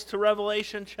To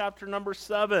Revelation chapter number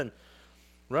 7.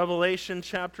 Revelation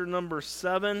chapter number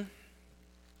 7.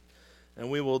 And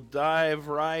we will dive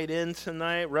right in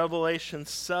tonight. Revelation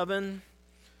 7.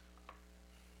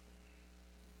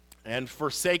 And for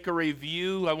sake of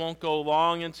review, I won't go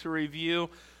long into review.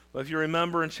 But if you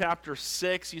remember in chapter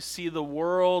 6, you see the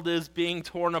world is being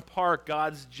torn apart.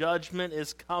 God's judgment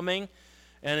is coming.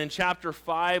 And in chapter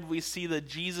 5, we see that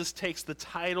Jesus takes the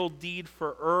title deed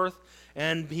for earth,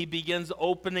 and he begins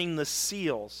opening the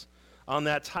seals on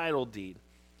that title deed.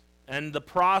 And the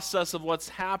process of what's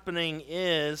happening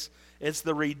is, it's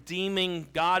the redeeming,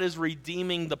 God is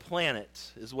redeeming the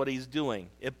planet, is what he's doing.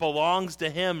 It belongs to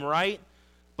him, right?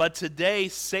 But today,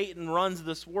 Satan runs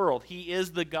this world. He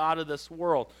is the God of this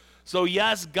world. So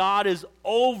yes, God is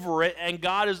over it, and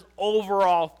God is over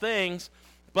all things,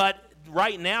 but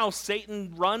right now,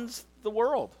 Satan runs the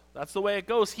world. That's the way it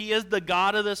goes. He is the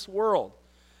God of this world.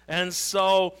 And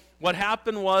so what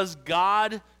happened was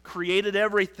God created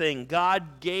everything.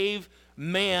 God gave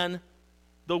man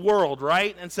the world,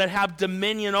 right? And said, have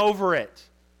dominion over it.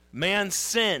 Man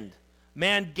sinned.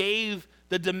 Man gave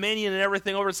the dominion and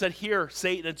everything over and said, here,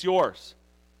 Satan, it's yours.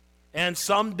 And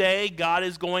someday God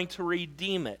is going to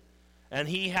redeem it. And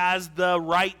he has the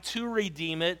right to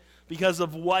redeem it because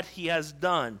of what he has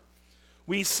done.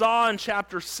 We saw in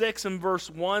chapter 6 and verse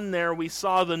 1 there, we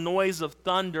saw the noise of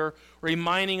thunder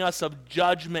reminding us of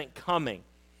judgment coming.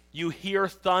 You hear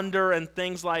thunder and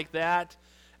things like that.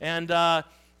 And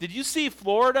did you see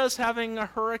Florida's having a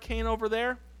hurricane over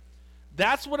there?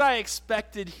 That's what I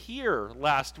expected here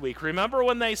last week. Remember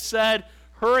when they said,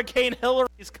 Hurricane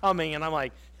Hillary's coming? And I'm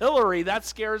like, Hillary, that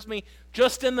scares me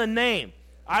just in the name.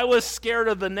 I was scared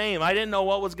of the name. I didn't know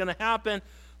what was going to happen.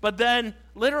 But then,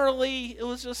 literally, it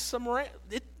was just some rain.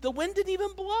 The wind didn't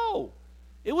even blow.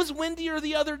 It was windier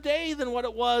the other day than what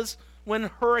it was when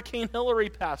Hurricane Hillary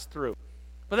passed through.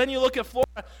 But then you look at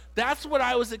Florida, that's what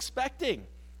I was expecting.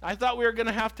 I thought we were going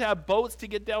to have boats to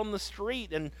get down the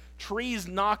street and trees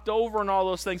knocked over and all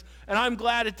those things. And I'm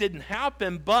glad it didn't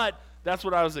happen, but that's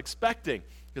what I was expecting.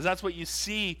 Because that's what you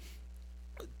see,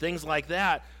 things like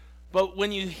that. But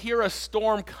when you hear a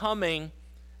storm coming,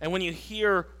 and when you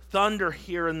hear thunder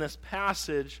here in this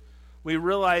passage, we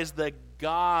realize that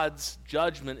God's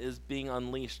judgment is being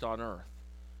unleashed on earth.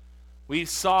 We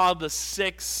saw the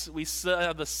six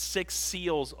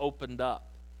seals opened up.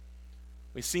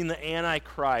 We've seen the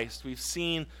Antichrist. We've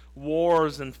seen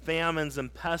wars and famines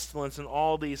and pestilence and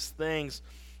all these things.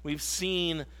 We've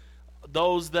seen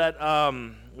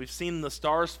we've seen the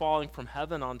stars falling from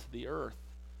heaven onto the earth,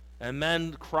 and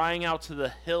men crying out to the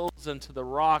hills and to the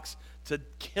rocks to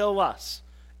kill us.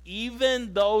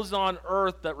 Even those on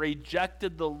earth that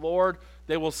rejected the Lord,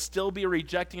 they will still be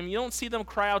rejecting him. You don't see them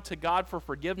cry out to God for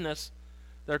forgiveness.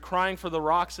 They're crying for the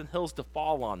rocks and hills to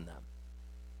fall on them.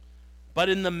 But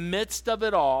in the midst of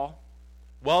it all,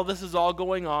 while this is all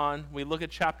going on, we look at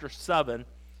chapter 7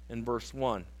 and verse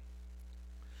 1.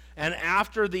 And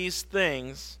after these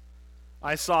things,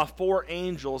 I saw 4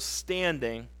 angels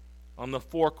standing on the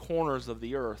 4 corners of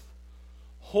the earth,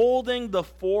 holding the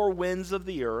 4 winds of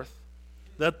the earth,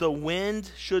 that the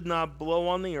wind should not blow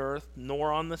on the earth,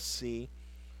 nor on the sea,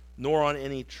 nor on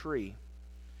any tree.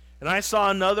 And I saw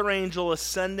another angel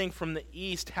ascending from the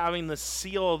east, having the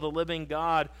seal of the living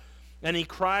God. And he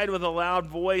cried with a loud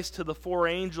voice to the 4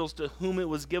 angels to whom it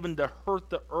was given to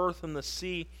hurt the earth and the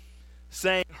sea,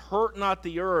 saying, hurt not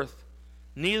the earth,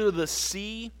 neither the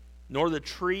sea, nor the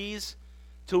trees,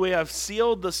 till we have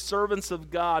sealed the servants of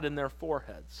God in their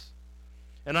foreheads.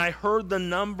 And I heard the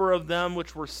number of them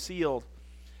which were sealed,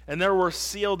 and there were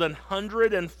sealed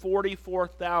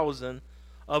 144,000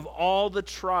 of all the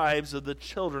tribes of the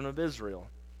children of Israel.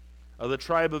 Of the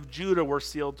tribe of Judah were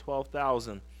sealed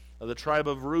 12,000. Of the tribe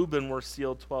of Reuben were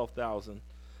sealed 12,000.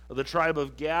 Of the tribe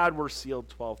of Gad were sealed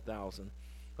 12,000.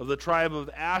 Of the tribe of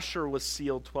Asher was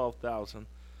sealed 12,000.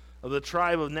 Of the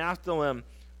tribe of Naphtali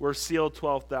were sealed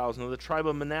 12,000. Of the tribe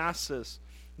of Manasseh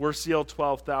were sealed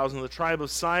 12,000. Of the tribe of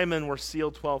Simon were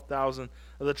sealed 12,000.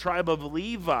 Of the tribe of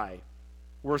Levi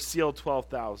were sealed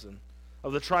 12,000.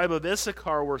 Of the tribe of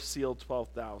Issachar were sealed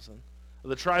 12,000. Of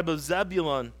the tribe of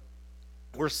Zebulun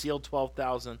were sealed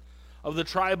 12,000. Of the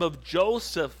tribe of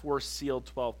Joseph were sealed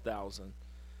 12,000.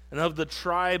 And of the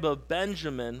tribe of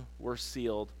Benjamin were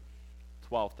sealed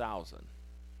 12,000.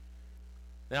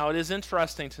 Now it is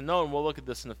interesting to note, and we'll look at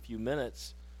this in a few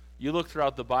minutes, you look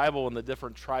throughout the Bible when the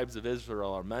different tribes of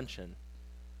Israel are mentioned,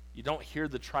 you don't hear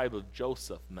the tribe of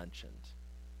Joseph mentioned,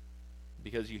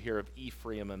 because you hear of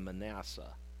Ephraim and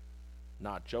Manasseh,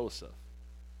 not Joseph.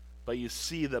 But you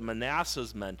see that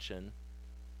Manasseh's mentioned,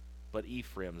 but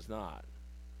Ephraim's not.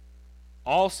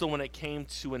 Also, when it came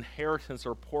to inheritance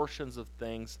or portions of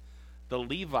things, the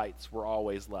Levites were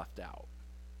always left out.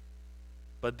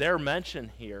 But they're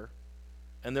mentioned here,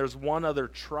 and there's one other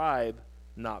tribe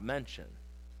not mentioned.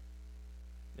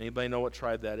 Anybody know what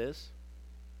tribe that is?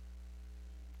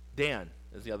 Dan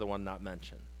is the other one not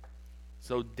mentioned.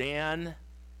 So Dan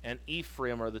and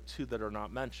Ephraim are the two that are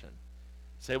not mentioned.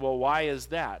 Say, well, why is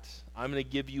that? I'm going to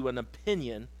give you an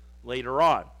opinion later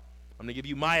on. I'm going to give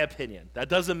you my opinion. That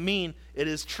doesn't mean it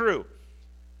is true.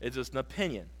 It's just an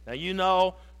opinion. Now, you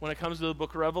know, when it comes to the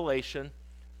book of Revelation,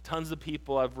 tons of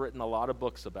people have written a lot of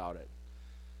books about it.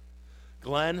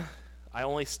 Glenn, I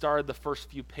only started the first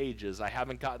few pages. I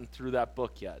haven't gotten through that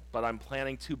book yet, but I'm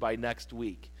planning to by next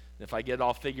week. And if I get it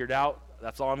all figured out,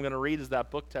 that's all I'm going to read is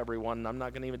that book to everyone, and I'm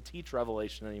not going to even teach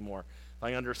Revelation anymore if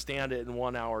I understand it in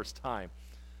 1 hour's time.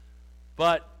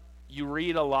 But you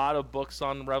read a lot of books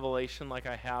on Revelation like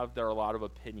I have, there are a lot of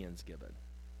opinions given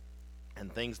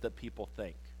and things that people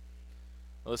think.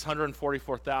 Well, this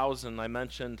 144,000 I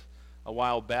mentioned a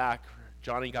while back,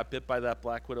 Johnny got bit by that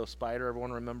black widow spider.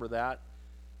 Everyone remember that?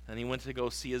 And he went to go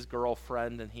see his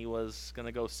girlfriend, and he was going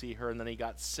to go see her, and then he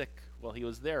got sick while he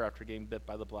was there after getting bit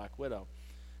by the black widow.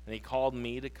 And he called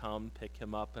me to come pick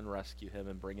him up and rescue him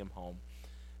and bring him home.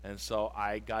 And so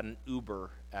I got an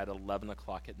Uber at 11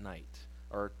 o'clock at night,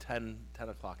 or 10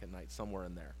 o'clock at night, somewhere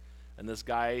in there. And this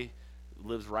guy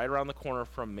lives right around the corner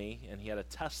from me, and he had a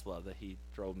Tesla that he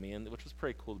drove me in, which was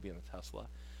pretty cool to be in a Tesla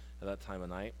at that time of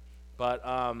night. But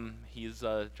he's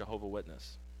a Jehovah's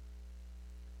Witness.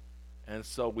 And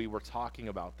so we were talking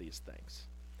about these things.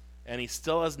 And he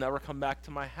still has never come back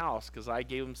to my house because I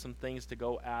gave him some things to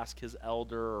go ask his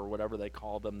elder or whatever they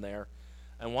call them there.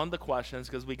 And one of the questions,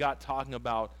 because we got talking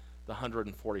about the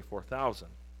 144,000.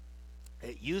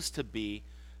 It used to be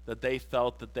that they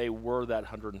felt that they were that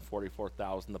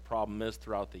 144,000. The problem is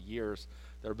throughout the years,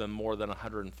 there have been more than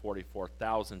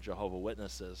 144,000 Jehovah's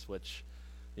Witnesses, which,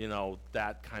 you know,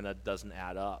 that kind of doesn't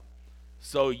add up.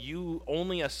 So you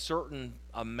only a certain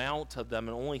amount of them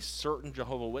and only certain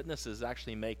Jehovah's Witnesses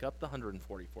actually make up the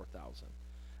 144,000.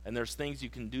 And there's things you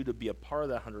can do to be a part of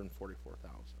that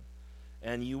 144,000.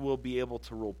 And you will be able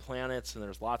to rule planets, and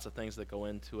there's lots of things that go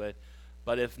into it.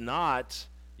 But if not,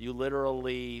 you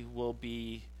literally will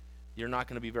be, you're not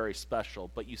going to be very special,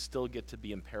 but you still get to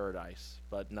be in paradise,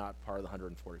 but not part of the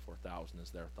 144,000 is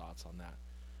their thoughts on that.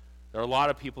 There are a lot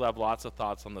of people that have lots of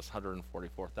thoughts on this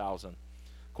 144,000.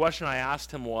 Question I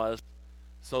asked him was,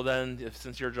 so then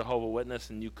since you're a Jehovah's Witness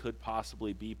and you could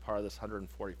possibly be part of this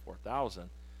 144,000,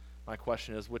 my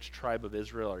question is, which tribe of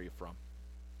Israel are you from?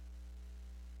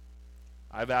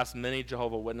 I've asked many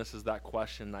Jehovah's Witnesses that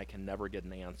question, and I can never get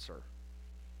an answer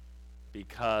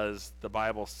because the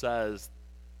Bible says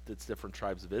it's different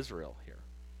tribes of Israel here.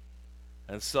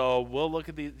 And so we'll look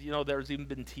at these, you know, there's even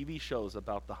been TV shows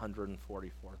about the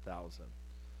 144,000.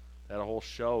 They had a whole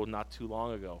show not too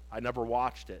long ago. I never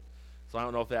watched it, so I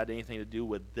don't know if it had anything to do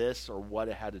with this or what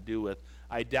it had to do with.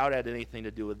 I doubt it had anything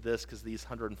to do with this because these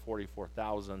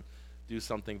 144,000 do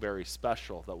something very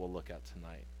special that we'll look at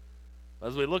tonight.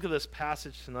 As we look at this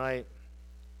passage tonight,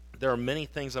 there are many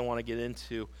things I want to get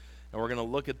into, and we're going to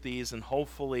look at these and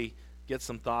hopefully get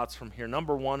some thoughts from here.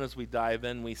 Number one, as we dive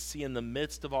in, we see in the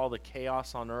midst of all the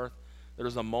chaos on earth,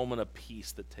 there's a moment of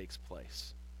peace that takes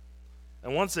place.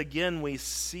 And once again, we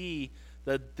see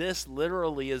that this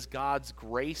literally is God's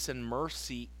grace and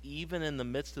mercy even in the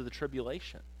midst of the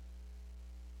tribulation.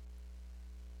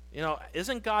 You know,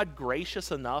 isn't God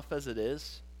gracious enough as it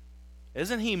is?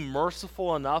 Isn't he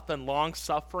merciful enough and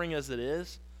long-suffering as it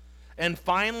is? And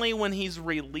finally, when he's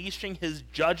releasing his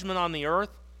judgment on the earth,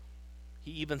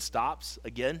 he even stops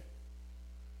again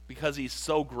because he's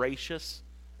so gracious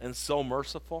and so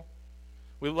merciful.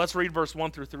 Let's read verse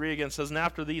 1 through 3 again. It says, and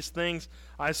after these things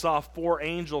I saw 4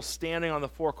 angels standing on the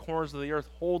 4 corners of the earth,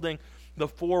 holding the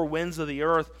 4 winds of the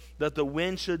earth, that the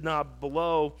wind should not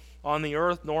blow on the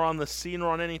earth, nor on the sea,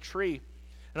 nor on any tree.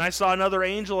 And I saw another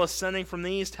angel ascending from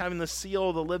the east, having the seal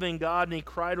of the living God, and he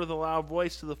cried with a loud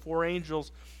voice to the 4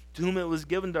 angels, to whom it was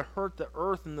given to hurt the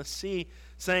earth and the sea,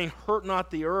 saying, hurt not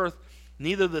the earth,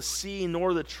 neither the sea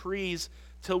nor the trees,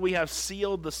 till we have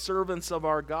sealed the servants of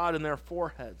our God in their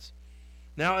foreheads.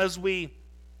 Now, as we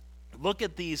look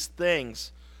at these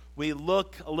things, we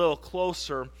look a little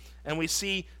closer, and we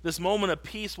see this moment of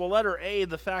peace. Well, letter A,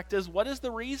 the fact is, what is the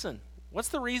reason? What's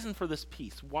the reason for this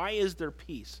peace? Why is there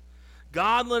peace?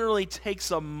 God literally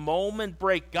takes a moment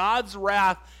break. God's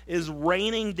wrath is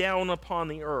raining down upon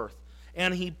the earth,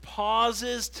 and he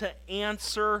pauses to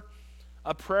answer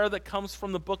a prayer that comes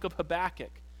from the book of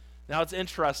Habakkuk. Now, it's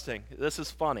interesting. This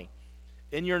is funny.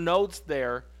 In your notes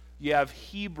there, you have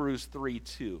Hebrews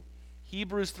 3:2.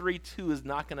 Hebrews 3:2 is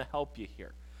not going to help you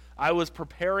here. I was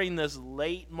preparing this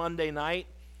late Monday night,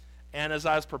 and as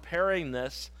I was preparing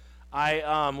this,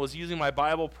 I was using my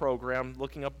Bible program,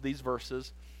 looking up these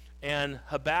verses, and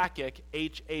Habakkuk,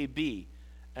 H-A-B.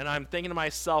 And I'm thinking to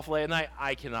myself late at night,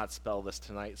 I cannot spell this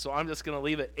tonight, so I'm just going to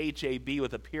leave it H-A-B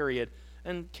with a period,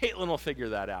 and Caitlin will figure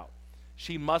that out.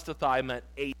 She must have thought I meant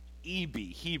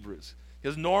H-E-B, Hebrews.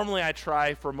 Because normally I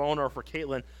try for Mona or for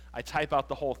Caitlin, I type out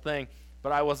the whole thing,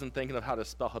 but I wasn't thinking of how to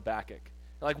spell Habakkuk.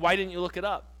 Like, why didn't you look it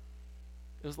up?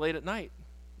 It was late at night.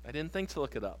 I didn't think to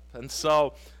look it up. And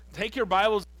so, take your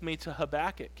Bibles with me to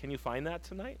Habakkuk. Can you find that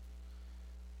tonight?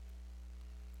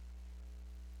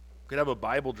 We could have a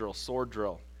Bible drill, sword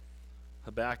drill.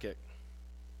 Habakkuk.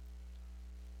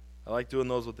 I like doing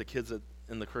those with the kids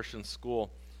in the Christian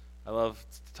school. I love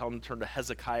to tell them to turn to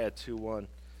Hezekiah 2:1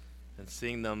 and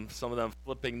seeing them, some of them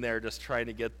flipping there, just trying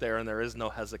to get there, and there is no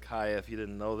Hezekiah if you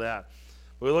didn't know that.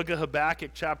 But we look at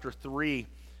Habakkuk chapter 3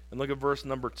 and look at verse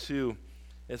number 2.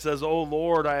 It says, O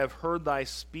Lord, I have heard thy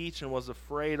speech and was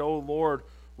afraid. O Lord,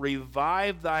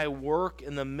 revive thy work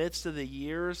in the midst of the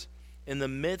years. In the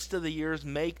midst of the years,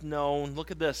 make known. Look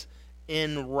at this.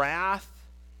 In wrath,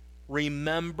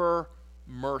 remember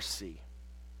mercy.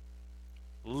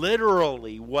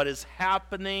 Literally, what is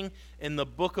happening in the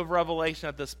book of Revelation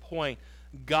at this point,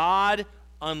 God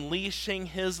unleashing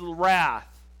his wrath,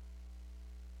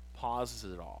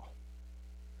 pauses it all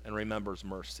and remembers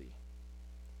mercy.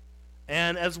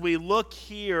 And as we look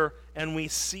here and we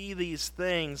see these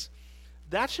things,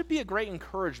 that should be a great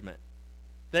encouragement.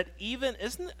 That even,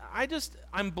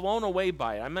 I'm blown away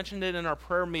by it. I mentioned it in our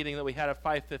prayer meeting that we had at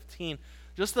 5:15.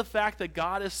 Just the fact that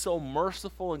God is so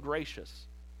merciful and gracious.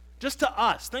 Just to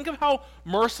us. Think of how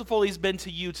merciful he's been to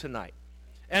you tonight.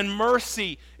 And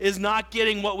mercy is not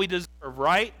getting what we deserve,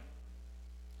 right?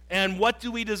 And what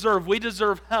do we deserve? We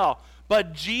deserve hell.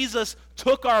 But Jesus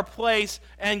took our place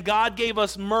and God gave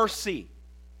us mercy.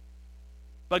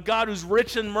 But God, who's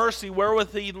rich in mercy,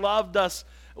 wherewith he loved us,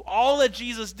 all that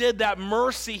Jesus did, that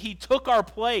mercy, he took our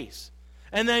place.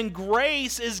 And then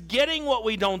grace is getting what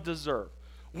we don't deserve.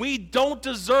 We don't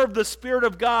deserve the Spirit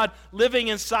of God living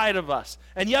inside of us.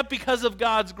 And yet because of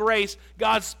God's grace,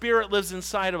 God's Spirit lives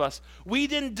inside of us. We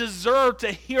didn't deserve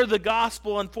to hear the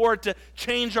gospel and for it to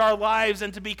change our lives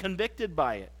and to be convicted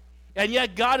by it. And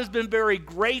yet God has been very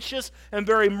gracious and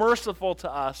very merciful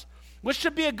to us, which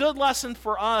should be a good lesson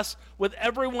for us with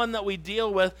everyone that we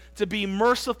deal with, to be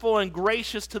merciful and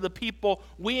gracious to the people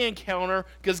we encounter,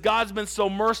 because God's been so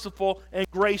merciful and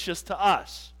gracious to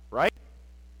us, right?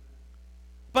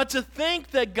 But to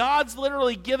think that God's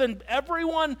literally given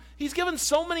everyone, he's given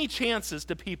so many chances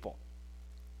to people.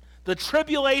 The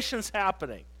tribulation's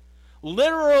happening.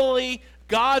 Literally,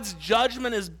 God's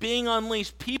judgment is being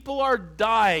unleashed. People are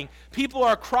dying. People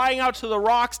are crying out to the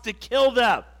rocks to kill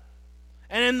them.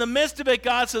 And in the midst of it,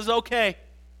 God says, okay,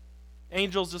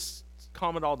 angels, just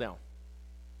calm it all down.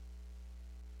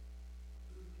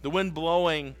 The wind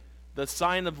blowing, the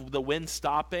sign of the wind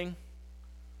stopping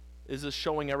is just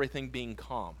showing everything being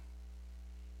calm.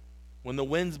 When the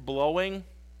wind's blowing,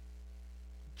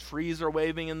 trees are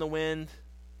waving in the wind,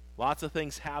 lots of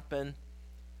things happen.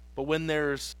 But when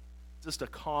there's just a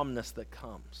calmness that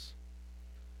comes.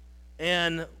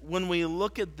 And when we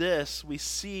look at this, we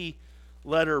see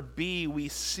letter B, we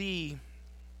see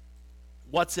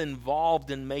what's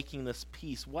involved in making this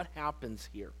peace. What happens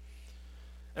here?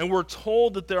 And we're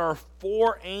told that there are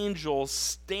 4 angels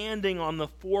standing on the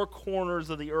 4 corners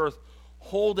of the earth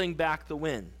holding back the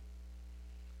wind.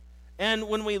 And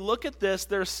when we look at this,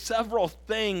 there's several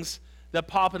things that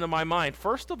pop into my mind.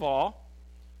 First of all,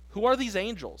 who are these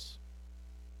angels?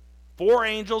 4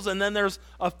 angels, and then there's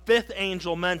a 5th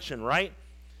angel mentioned, right?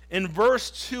 In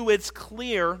verse 2, it's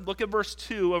clear. Look at verse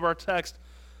 2 of our text.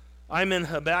 I'm in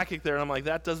Habakkuk there, and I'm like,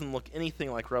 that doesn't look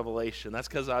anything like Revelation. That's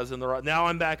because I was in now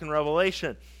I'm back in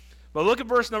Revelation. But look at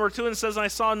verse number 2, and it says, I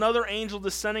saw another angel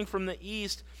descending from the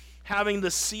east, having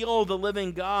the seal of the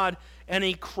living God, and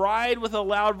he cried with a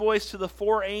loud voice to the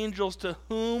 4 angels to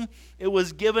whom it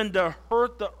was given to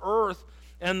hurt the earth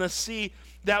and the sea.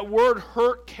 That word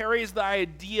hurt carries the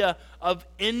idea of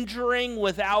injuring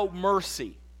without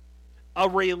mercy, a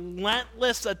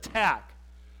relentless attack.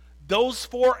 Those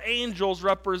 4 angels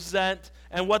represent,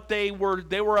 and what they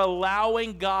were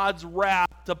allowing God's wrath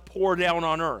to pour down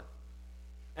on earth.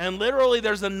 And literally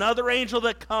there's another angel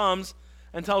that comes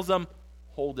and tells them,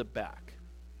 hold it back.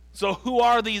 So who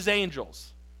are these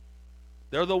angels?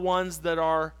 They're the ones that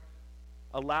are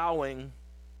allowing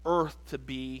earth to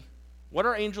be, what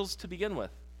are angels to begin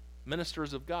with?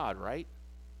 Ministers of God, right?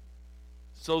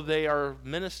 So they are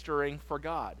ministering for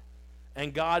God.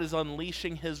 And God is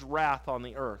unleashing his wrath on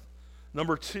the earth.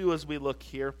 Number two, as we look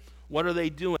here, what are they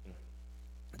doing?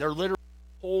 They're literally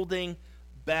holding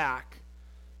back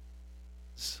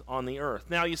on the earth.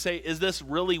 Now you say, is this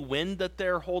really wind that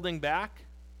they're holding back?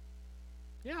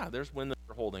 Yeah, there's wind that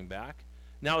they're holding back.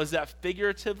 Now, is that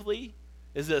figuratively?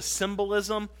 Is it a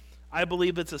symbolism? I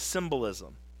believe it's a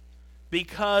symbolism.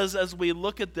 Because as we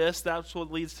look at this, that's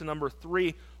what leads to number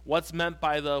three, what's meant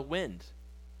by the wind.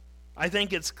 I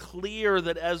think it's clear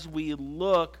that as we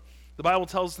look, the Bible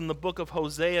tells us in the book of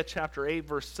Hosea chapter 8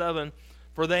 verse 7,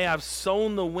 for they have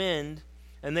sown the wind,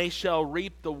 and they shall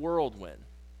reap the whirlwind.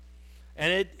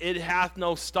 And it hath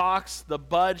no stalks, the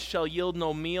bud shall yield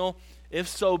no meal. If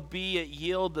so be it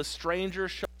yield, the stranger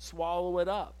shall swallow it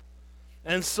up.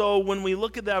 And so when we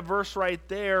look at that verse right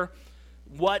there,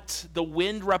 what the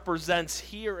wind represents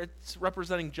here, it's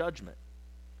representing judgment.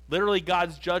 Literally,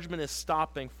 God's judgment is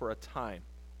stopping for a time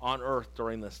on earth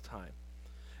during this time.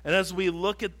 And as we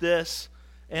look at this,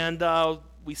 and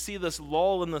we see this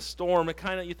lull in the storm, it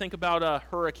kind of, you think about a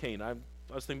hurricane. I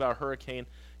was thinking about a hurricane,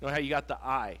 you know how you got the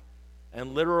eye.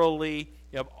 And literally,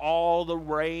 you have all the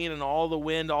rain and all the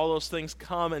wind, all those things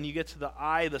come, and you get to the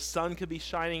eye, the sun could be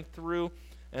shining through,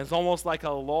 and it's almost like a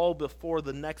lull before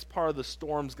the next part of the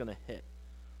storm's going to hit.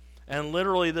 And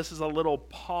literally, this is a little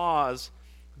pause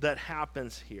that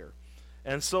happens here.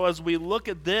 And so as we look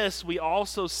at this, we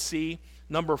also see,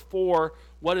 number four,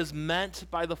 what is meant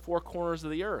by the four corners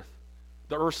of the earth.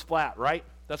 The earth's flat, right?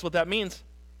 That's what that means.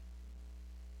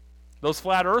 Those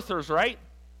flat earthers, right?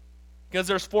 Because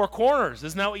there's four corners.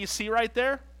 Isn't that what you see right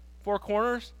there? Four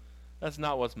corners? That's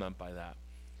not what's meant by that.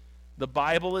 The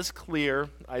Bible is clear.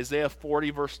 Isaiah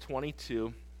 40, verse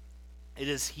 22. It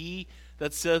is he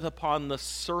that sitteth upon the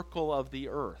circle of the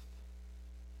earth.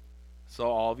 So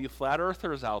all of you flat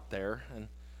earthers out there, and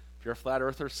if you're a flat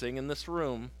earther sitting in this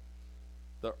room,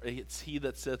 it's he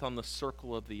that sitteth on the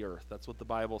circle of the earth. That's what the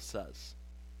Bible says.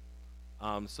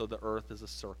 So the earth is a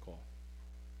circle.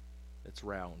 It's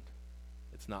round.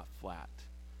 It's not flat.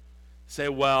 Say,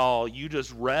 well, you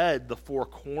just read the four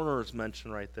corners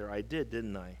mentioned right there. I did,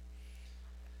 didn't I?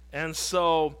 And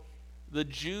so the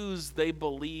Jews, they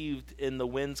believed in the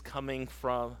winds coming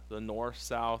from the north,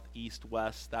 south, east,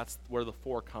 west. That's where the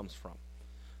four comes from.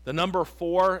 The number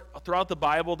four, throughout the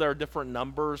Bible, there are different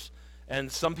numbers,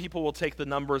 and some people will take the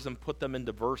numbers and put them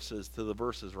into verses,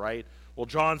 right? Well,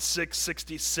 John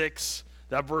 6:66,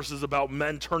 that verse is about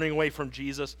men turning away from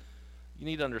Jesus. You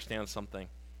need to understand something.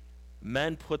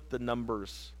 Men put the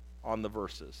numbers on the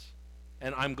verses,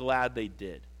 and I'm glad they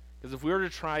did. Because if we were to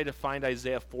try to find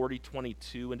Isaiah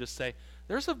 40:22 and just say,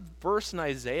 there's a verse in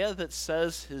Isaiah that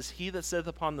says, is he that sitteth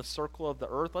upon the circle of the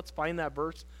earth, let's find that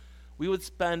verse, we would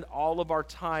spend all of our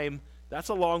time, that's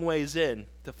a long ways in,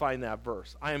 to find that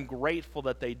verse. I am grateful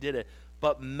that they did it,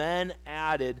 but men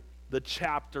added the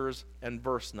chapters and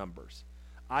verse numbers.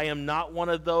 I am not one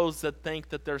of those that think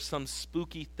that there's some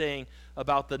spooky thing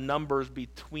about the numbers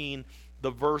between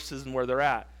the verses and where they're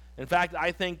at. In fact,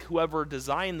 I think whoever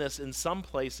designed this in some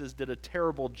places did a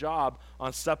terrible job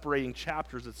on separating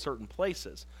chapters at certain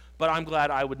places. But I'm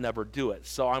glad I would never do it.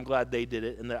 So I'm glad they did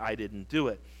it and that I didn't do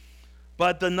it.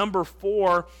 But the number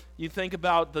four, you think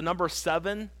about the number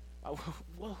 7.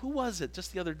 Who was it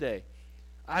just the other day?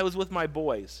 I was with my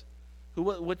boys.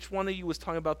 Which one of you was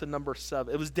talking about the number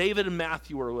 7? It was David and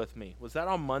Matthew were with me. Was that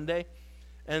on Monday?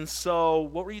 And so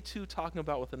what were you two talking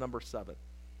about with the number 7?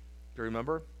 Do you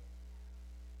remember?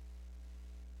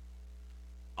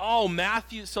 Oh,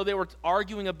 Matthew, so they were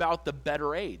arguing about the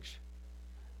better age.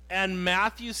 And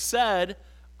Matthew said,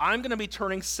 I'm going to be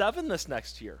turning 7 this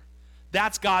next year.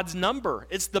 That's God's number.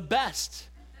 It's the best.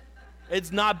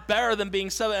 It's not better than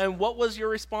being 7. And what was your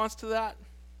response to that?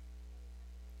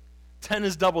 10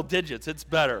 is double digits. It's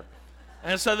better.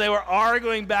 And so they were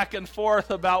arguing back and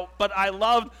forth about, but I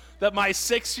loved that my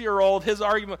 6-year-old, his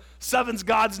argument, 7's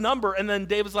God's number. And then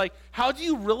David's like, how do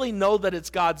you really know that it's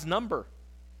God's number?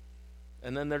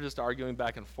 And then they're just arguing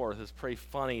back and forth. It's pretty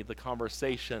funny, the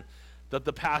conversation that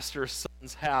the pastor's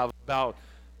sons have about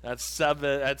at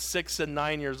 6 and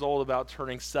 9 years old about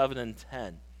turning 7 and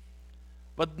 10.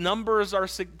 But the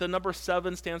number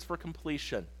 7 stands for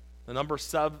completion. The number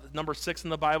 6 in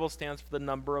the Bible stands for the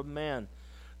number of man.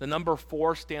 The number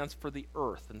 4 stands for the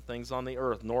earth and things on the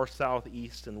earth, north, south,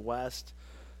 east, and west.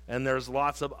 And there's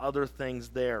lots of other things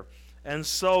there. And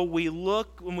so we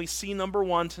look, when we see number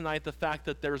 1 tonight, the fact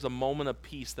that there's a moment of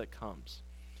peace that comes.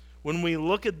 When we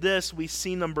look at this, we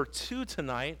see number 2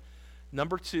 tonight.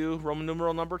 Number 2, Roman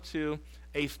numeral number 2,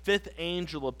 a 5th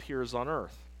angel appears on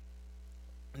earth.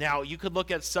 Now, you could look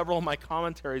at several of my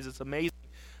commentaries. It's amazing.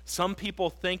 Some people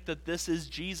think that this is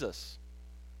Jesus,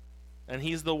 and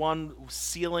he's the one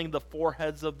sealing the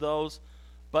foreheads of those.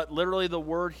 But literally the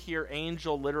word here,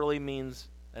 angel, literally means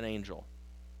an angel.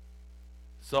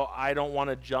 So I don't want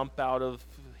to jump out of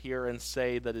here and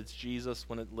say that it's Jesus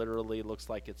when it literally looks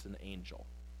like it's an angel.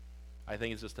 I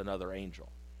think it's just another angel.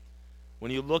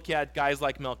 When you look at guys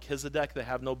like Melchizedek that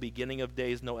have no beginning of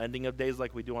days, no ending of days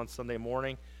like we do on Sunday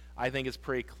morning, I think it's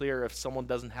pretty clear if someone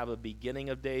doesn't have a beginning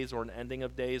of days or an ending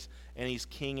of days and he's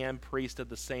king and priest at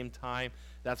the same time,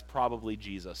 that's probably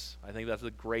Jesus. I think that's a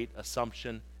great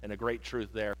assumption and a great truth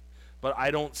there. But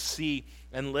I don't see,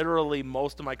 and literally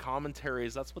most of my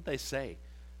commentaries, that's what they say.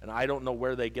 And I don't know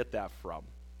where they get that from,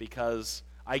 because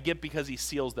he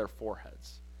seals their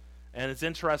foreheads. And it's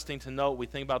interesting to note, we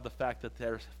think about the fact that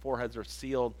their foreheads are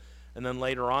sealed, and then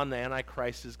later on the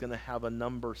Antichrist is going to have a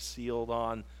number sealed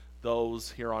on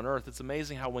those here on earth. It's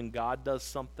amazing how when God does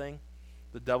something,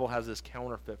 the devil has this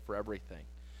counterfeit for everything.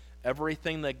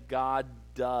 Everything that God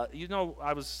does. You know,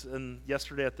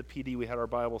 yesterday at the PD, we had our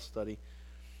Bible study,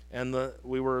 and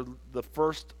we were the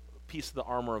first piece of the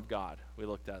armor of God. We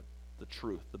looked at the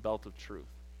truth, the belt of truth.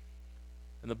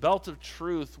 And the belt of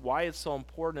truth, why it's so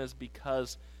important is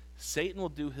because Satan will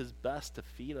do his best to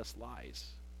feed us lies.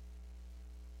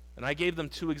 And I gave them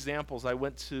two examples. I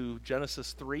went to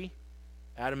Genesis 3,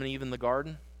 Adam and Eve in the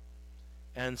garden,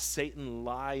 and Satan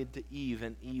lied to Eve,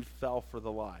 and Eve fell for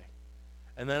the lie.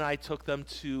 And then I took them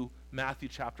to Matthew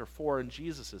chapter 4 and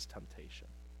Jesus' temptation.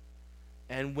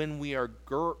 And when we are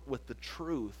girt with the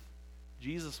truth,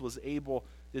 Jesus was able.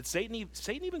 Satan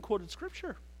even quoted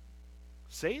Scripture.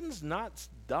 Satan's not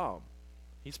dumb.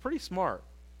 He's pretty smart.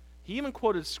 He even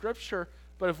quoted Scripture,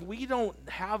 but if we don't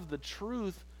have the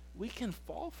truth, we can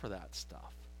fall for that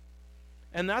stuff.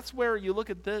 And that's where you look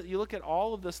at this, you look at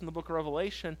all of this in the book of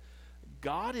Revelation.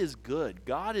 God is good.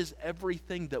 God is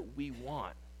everything that we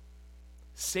want.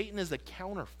 Satan is a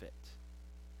counterfeit.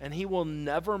 And he will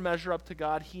never measure up to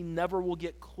God. He never will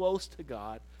get close to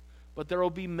God. But there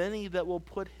will be many that will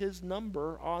put his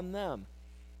number on them.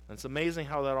 And it's amazing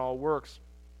how that all works.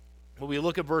 When we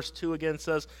look at verse 2 again, it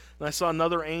says, "And I saw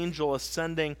another angel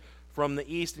ascending from the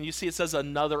east." And you see it says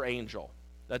another angel.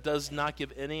 That does not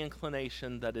give any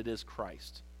inclination that it is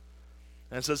Christ.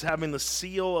 And it says, having the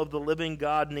seal of the living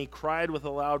God, and he cried with a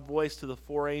loud voice to the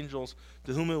four angels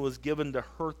to whom it was given to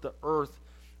hurt the earth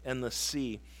and the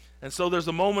sea. And so there's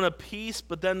a moment of peace,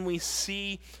 but then we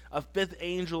see a fifth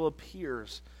angel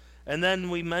appears. And then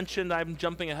we mentioned, I'm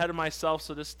jumping ahead of myself,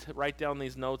 so just write down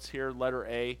these notes here. Letter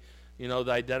A,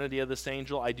 the identity of this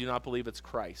angel. I do not believe it's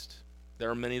Christ. There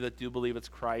are many that do believe it's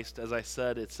Christ. As I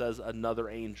said, it says another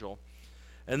angel.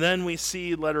 And then we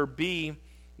see letter B,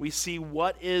 we see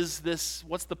what's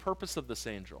the purpose of this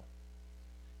angel?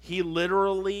 He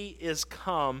literally is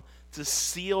come to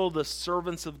seal the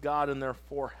servants of God in their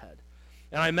forehead.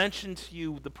 And I mentioned to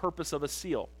you the purpose of a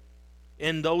seal.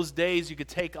 In those days, you could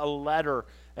take a letter,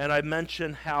 and I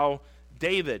mentioned how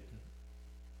David,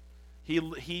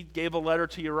 he gave a letter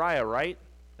to Uriah, right?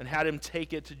 And had him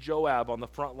take it to Joab on the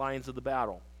front lines of the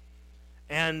battle.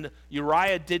 And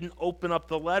Uriah didn't open up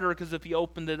the letter because if he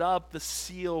opened it up, the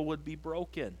seal would be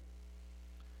broken.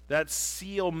 That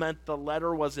seal meant the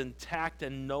letter was intact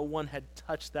and no one had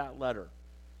touched that letter.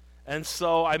 And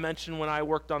so I mentioned when I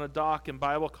worked on a dock in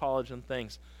Bible college and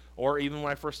things, or even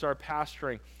when I first started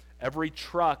pastoring, every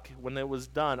truck, when it was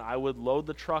done, I would load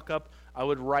the truck up, I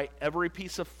would write every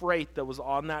piece of freight that was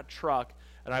on that truck,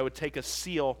 and I would take a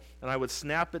seal, and I would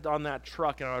snap it on that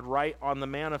truck, and I would write on the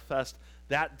manifest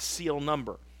that seal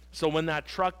number. So when that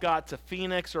truck got to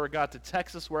Phoenix or it got to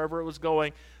Texas, wherever it was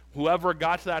going, whoever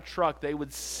got to that truck, they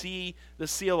would see the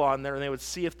seal on there, and they would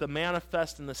see if the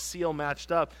manifest and the seal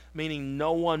matched up, meaning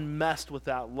no one messed with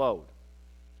that load.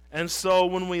 And so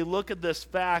when we look at this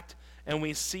fact and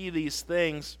we see these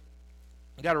things,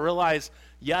 you got to realize,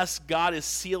 yes, God is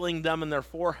sealing them in their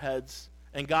foreheads,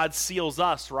 and God seals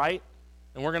us, right?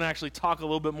 And we're going to actually talk a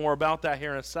little bit more about that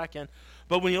here in a second.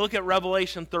 But when you look at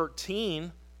Revelation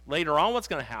 13, later on what's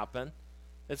going to happen,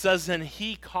 it says, "And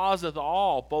he causeth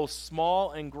all, both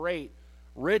small and great,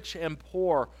 rich and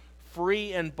poor,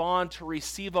 free and bond, to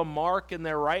receive a mark in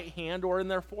their right hand or in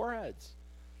their foreheads.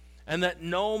 And that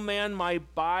no man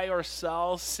might buy or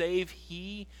sell, save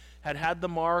he had had the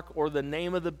mark or the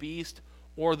name of the beast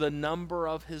or the number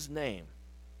of his name."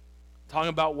 Talking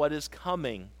about what is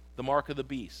coming, the mark of the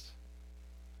beast.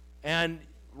 And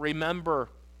remember,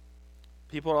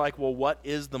 people are like, well, what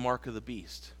is the mark of the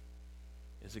beast?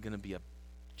 Is it going to be a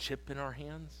chip in our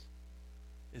hands?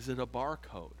 Is it a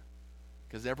barcode?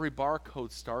 Because every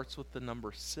barcode starts with the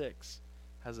number 6,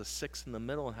 has a 6 in the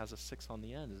middle, and has a 6 on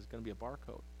the end. Is it going to be a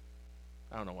barcode?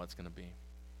 I don't know what it's going to be.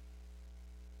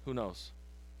 Who knows?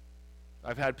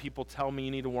 I've had people tell me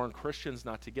you need to warn Christians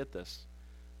not to get this.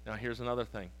 Now, here's another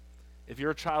thing. If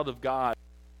you're a child of God,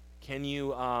 can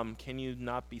you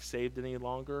not be saved any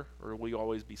longer, or will you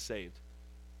always be saved?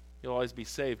 You'll always be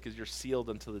saved because you're sealed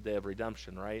until the day of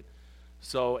redemption, right?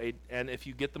 So, and if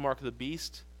you get the mark of the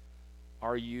beast,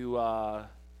 are you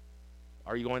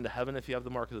going to heaven if you have the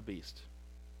mark of the beast?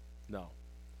 No.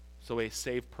 So a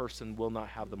saved person will not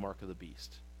have the mark of the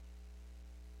beast.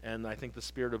 And I think the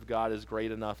Spirit of God is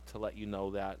great enough to let you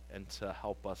know that and to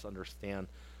help us understand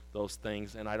those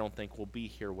things. And I don't think we'll be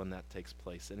here when that takes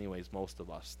place anyways, most of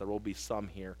us. There will be some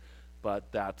here, but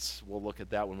we'll look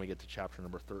at that when we get to chapter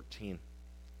number 13.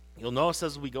 You'll notice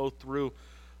as we go through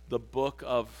the book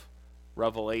of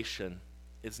Revelation,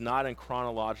 it's not in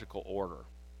chronological order.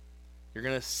 You're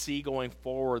going to see going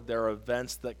forward there are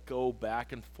events that go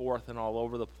back and forth and all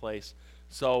over the place.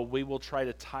 So we will try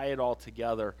to tie it all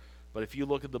together. But if you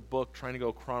look at the book trying to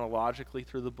go chronologically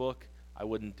through the book, I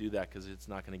wouldn't do that because it's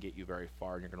not going to get you very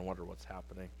far and you're going to wonder what's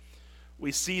happening.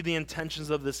 We see the intentions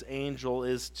of this angel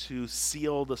is to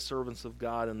seal the servants of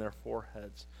God in their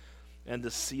foreheads and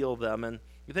to seal them. And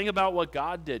you think about what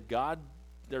God did.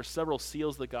 There's several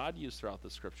seals that God used throughout the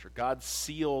scripture. God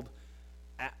sealed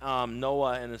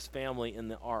Noah and his family in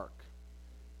the ark.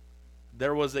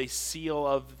 There was a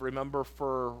seal remember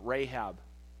for Rahab,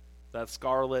 that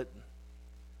scarlet,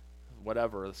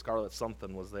 the scarlet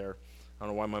something was there. I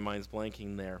don't know why my mind's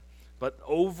blanking there. But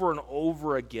over and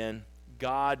over again,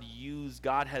 God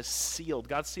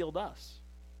sealed us.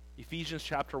 Ephesians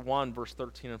chapter 1, verse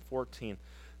 13 and 14.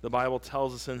 The Bible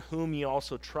tells us, in whom ye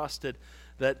also trusted,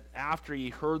 that after ye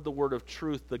heard the word of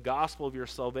truth, the gospel of your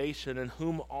salvation, in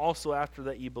whom also after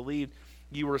that ye believed,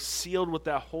 ye were sealed with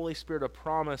that Holy Spirit of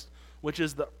promise, which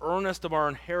is the earnest of our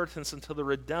inheritance until the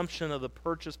redemption of the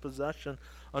purchased possession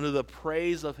unto the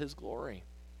praise of his glory.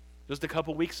 Just a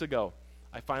couple weeks ago,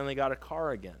 I finally got a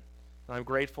car again. And I'm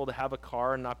grateful to have a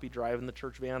car and not be driving the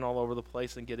church van all over the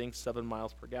place and getting 7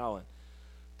 miles per gallon.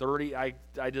 I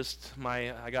got a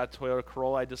Toyota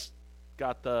Corolla. I just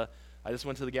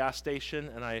went to the gas station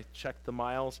and I checked the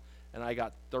miles, and I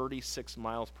got 36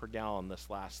 miles per gallon this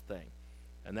last thing.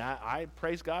 And that, I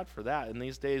praise God for that. In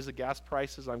these days of gas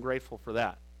prices, I'm grateful for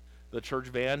that. The church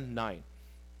van, 9.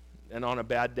 And on a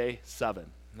bad day, 7.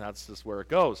 And that's just where it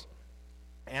goes.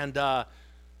 And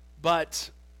but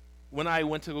when I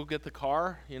went to go get the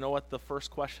car, you know what the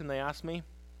first question they asked me? Do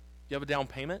you have a down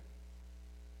payment?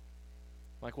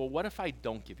 I'm like, well, what if I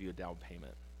don't give you a down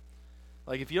payment?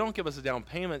 Like, if you don't give us a down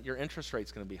payment, your interest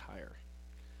rate's going to be higher.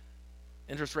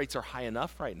 Interest rates are high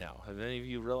enough right now. Have any of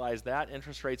you realized that?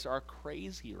 Interest rates are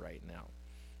crazy right now.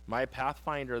 My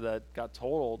Pathfinder that got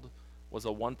totaled was a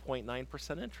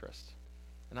 1.9% interest.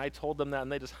 And I told them that,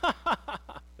 and they just,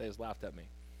 they just laughed at me.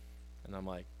 And I'm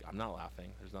like, I'm not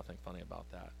laughing. There's nothing funny about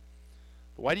that.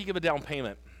 But why do you give a down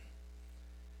payment?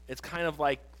 It's kind of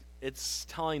like it's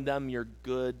telling them you're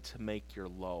good to make your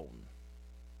loan.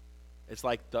 It's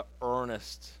like the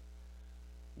earnest.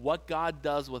 What God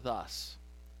does with us,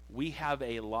 we have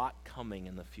a lot coming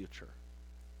in the future.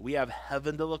 We have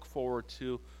heaven to look forward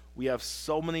to. We have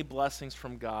so many blessings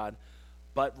from God.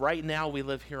 But right now we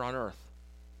live here on earth.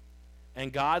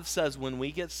 And God says when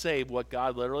we get saved, what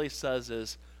God literally says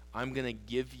is, I'm going to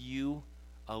give you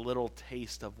a little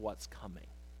taste of what's coming.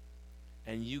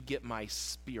 And you get my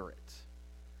Spirit.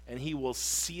 And he will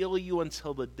seal you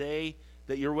until the day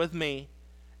that you're with me,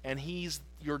 and he's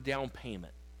your down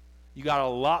payment. You got a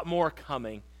lot more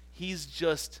coming. He's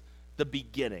just the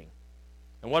beginning.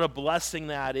 And what a blessing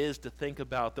that is to think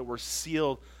about, that we're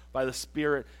sealed by the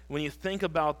Spirit. When you think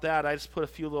about that, I just put a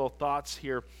few little thoughts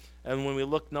here. And when we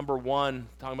look, number one,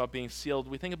 talking about being sealed,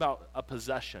 we think about a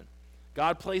possession.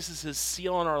 God places his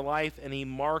seal in our life, and he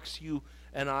marks you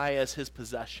and I as his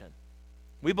possession.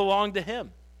 We belong to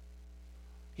him.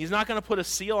 He's not going to put a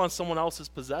seal on someone else's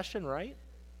possession, right?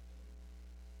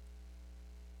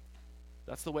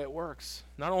 That's the way it works.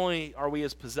 Not only are we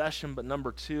his possession, but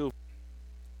number two,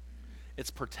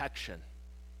 it's protection.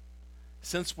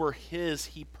 Since we're his,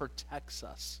 he protects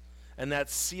us. And that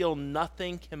seal,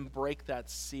 nothing can break that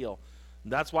seal.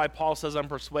 That's why Paul says, I'm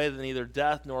persuaded that neither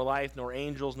death, nor life, nor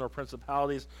angels, nor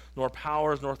principalities, nor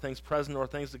powers, nor things present, nor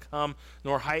things to come,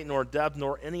 nor height, nor depth,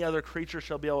 nor any other creature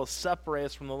shall be able to separate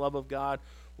us from the love of God,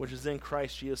 which is in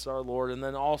Christ Jesus our Lord. And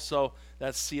then also,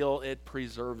 that seal, it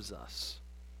preserves us.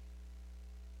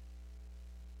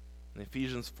 And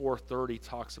Ephesians 4:30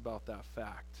 talks about that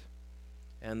fact.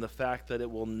 And the fact that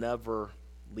it will never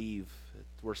leave.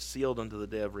 We're sealed unto the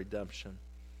day of redemption.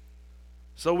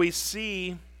 So we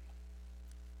see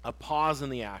a pause in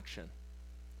the action.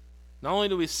 Not only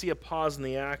do we see a pause in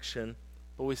the action,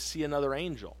 but we see another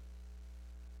angel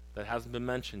that hasn't been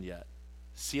mentioned yet,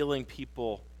 sealing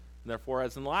people And therefore,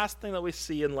 as in the last thing that we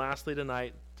see, and lastly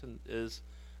tonight, is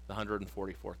the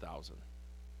 144,000.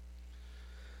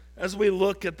 As we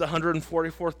look at the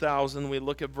 144,000, we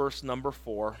look at verse number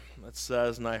 4. It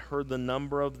says, "And I heard the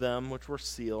number of them which were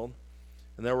sealed,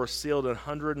 and there were sealed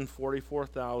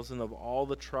 144,000 of all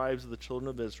the tribes of the children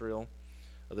of Israel.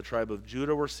 Of the tribe of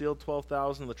Judah were sealed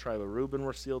 12,000. The tribe of Reuben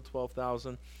were sealed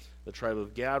 12,000. The tribe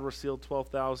of Gad were sealed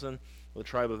 12,000. The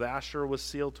tribe of Asher was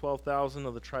sealed 12,000.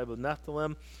 Of the tribe of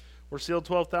Nephthalim were sealed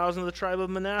 12,000. Of the tribe of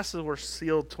Manasseh were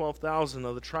sealed 12,000.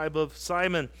 Of the tribe of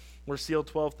Simon were sealed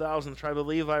 12,000. The tribe of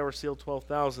Levi were sealed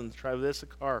 12,000. The tribe of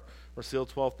Issachar were sealed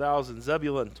 12,000.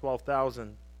 Zebulun,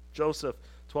 12,000. Joseph,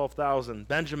 12,000.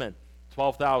 Benjamin,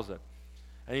 12,000.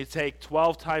 And you take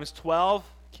 12 times 12.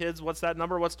 Kids, what's that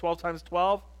number? What's 12 times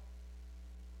 12?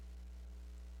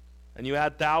 And you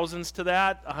add thousands to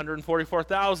that,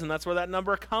 144,000. That's where that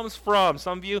number comes from.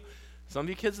 Some of you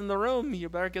kids in the room, you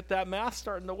better get that math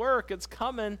starting to work. It's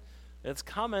coming. It's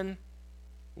coming.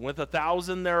 With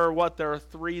 1,000, there are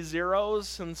 3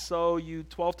 zeros, and so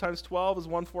 12 times 12 is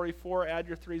 144. Add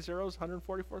your 3 zeros,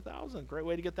 144,000. Great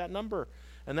way to get that number.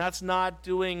 And that's not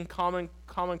doing common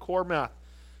core math.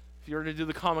 If you were to do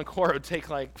the common core, it would take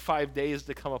like 5 days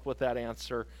to come up with that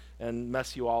answer and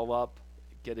mess you all up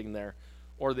getting there.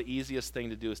 Or the easiest thing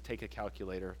to do is take a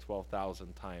calculator,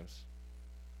 12,000 times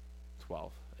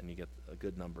 12, and you get a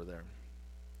good number there.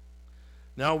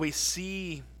 Now we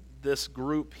see this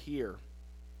group here,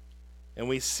 and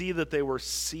we see that they were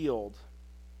sealed,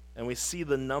 and we see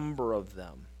the number of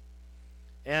them.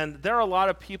 And there are a lot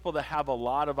of people that have a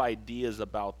lot of ideas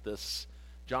about this.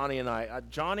 Johnny and I,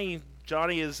 Johnny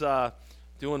is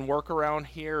doing work around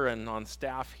here and on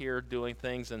staff here doing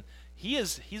things, and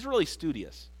he's really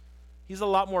studious. He's a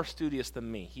lot more studious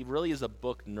than me. He really is a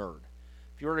book nerd.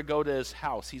 If you were to go to his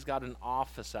house, he's got an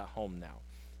office at home now.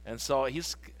 And so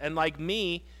and like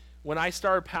me, when I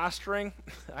started pastoring,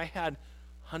 I had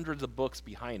hundreds of books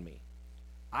behind me.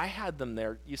 I had them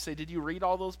there. You say, did you read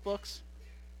all those books?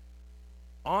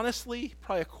 Honestly,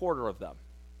 probably a quarter of them.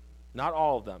 Not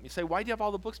all of them. You say, why do you have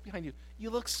all the books behind you?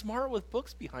 You look smart with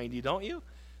books behind you, don't you?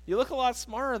 You look a lot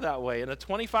smarter that way. And a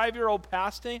 25-year-old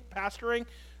pastoring,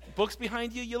 books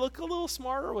behind you, you look a little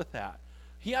smarter with that.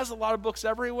 He has a lot of books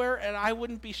everywhere, and I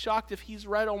wouldn't be shocked if he's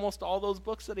read almost all those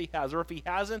books that he has, or if he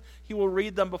hasn't, he will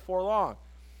read them before long.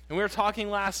 And we were talking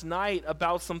last night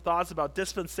about some thoughts about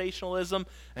dispensationalism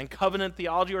and covenant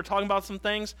theology. We were talking about some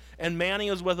things, and Manny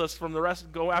was with us from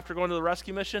after going to the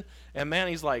rescue mission, and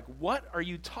Manny's like, what are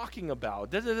you talking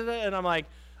about? And I'm like,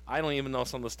 I don't even know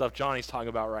some of the stuff Johnny's talking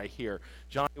about right here.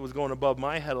 Johnny was going above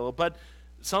my head a little, but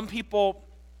some people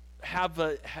have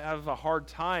a hard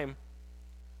time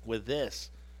with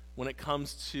this when it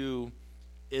comes to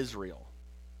Israel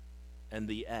and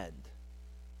the end.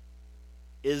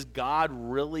 Is God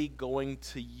really going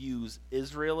to use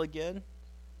Israel again?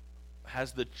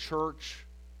 Has the church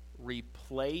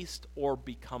replaced or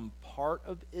become part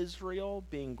of Israel,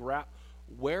 being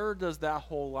where does that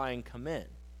whole line come in?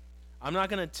 I'm not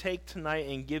going to take tonight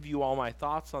and give you all my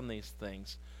thoughts on these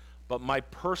things, but my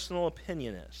personal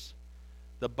opinion is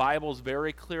the Bible is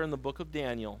very clear in the book of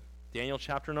Daniel. Daniel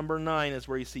chapter number 9 is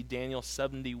where you see Daniel's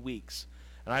 70 weeks.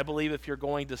 And I believe if you're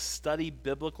going to study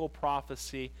biblical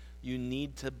prophecy, you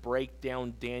need to break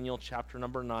down Daniel chapter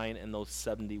number 9 and those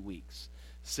 70 weeks.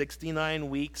 69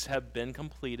 weeks have been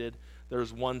completed.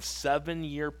 There's one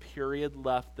 7-year period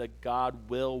left that God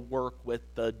will work with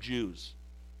the Jews.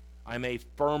 I'm a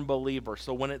firm believer.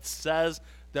 So when it says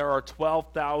there are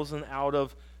 12,000 out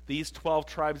of these 12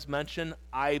 tribes mentioned,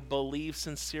 I believe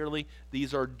sincerely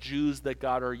these are Jews that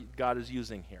God is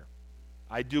using here.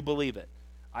 I do believe it.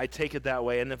 I take it that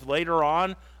way. And if later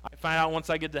on I find out once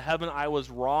I get to heaven I was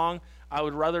wrong, I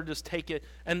would rather just take it.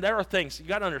 And there are things, you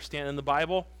got to understand in the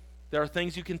Bible, there are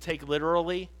things you can take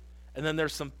literally, and then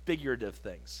there's some figurative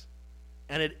things.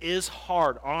 And it is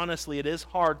hard, honestly, it is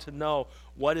hard to know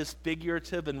what is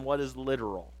figurative and what is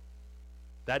literal.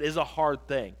 That is a hard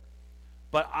thing.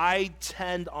 But I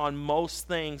tend on most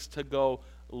things to go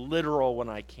literal when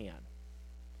I can.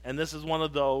 And this is one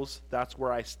of those, that's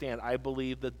where I stand. I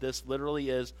believe that this literally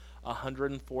is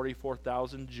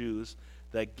 144,000 Jews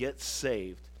that get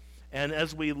saved. And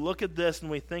as we look at this and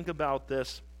we think about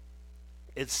this,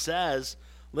 it says,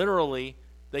 literally,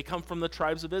 they come from the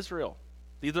tribes of Israel.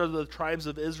 These are the tribes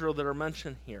of Israel that are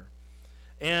mentioned here.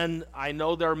 And I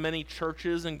know there are many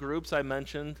churches and groups. I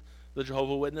mentioned the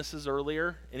Jehovah's Witnesses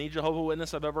earlier. Any Jehovah's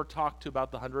Witness I've ever talked to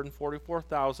about the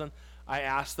 144,000, I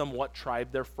ask them what tribe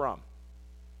they're from.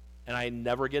 And I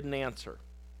never get an answer.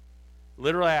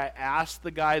 Literally, I asked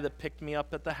the guy that picked me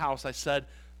up at the house, I said,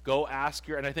 go ask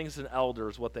and I think it's an elder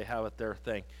is what they have at their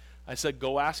thing. I said,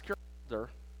 go ask your chapter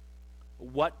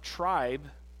what tribe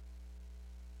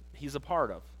he's a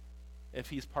part of, if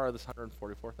he's part of this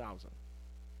 144,000.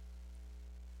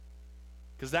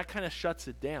 Because that kind of shuts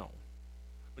it down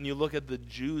when you look at the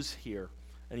Jews here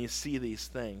and you see these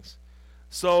things.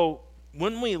 So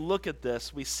when we look at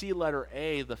this, we see letter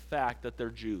A, the fact that they're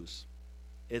Jews.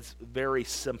 It's very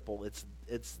simple.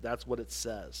 That's what it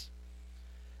says.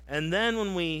 And then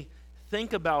when we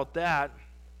think about that,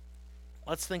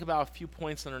 let's think about a few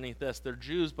points underneath this. They're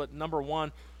Jews, but number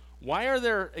one, why are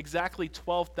there exactly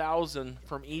 12,000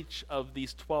 from each of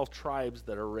these 12 tribes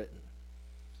that are written?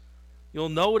 You'll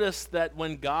notice that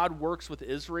when God works with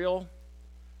Israel,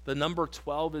 the number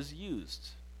 12 is used.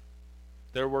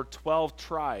 There were 12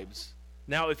 tribes.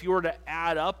 Now, if you were to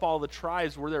add up all the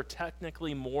tribes, were there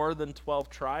technically more than 12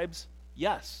 tribes?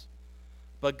 Yes.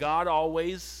 But God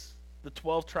always, the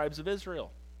 12 tribes of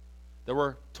Israel. There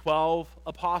were 12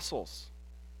 apostles.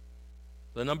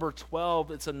 The number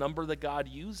 12, it's a number that God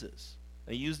uses.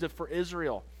 He used it for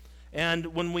Israel.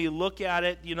 And when we look at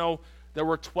it, there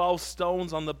were 12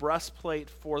 stones on the breastplate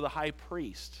for the high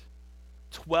priest.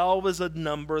 12 is a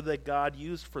number that God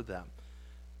used for them.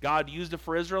 God used it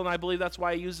for Israel, and I believe that's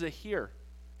why he uses it here.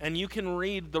 And you can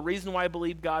read the reason why I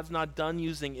believe God's not done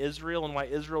using Israel and why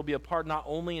Israel will be a part, not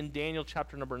only in Daniel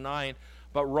chapter number 9,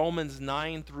 but Romans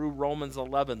 9 through Romans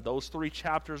 11. Those 3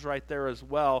 chapters right there as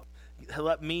well.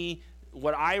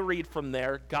 What I read from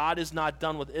there, God is not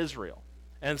done with Israel.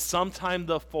 And sometime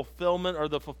the fulfillment or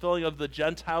the fulfilling of the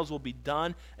Gentiles will be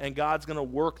done, and God's going to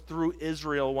work through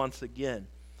Israel once again.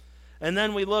 And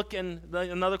then we look, and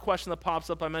another question that pops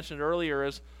up I mentioned earlier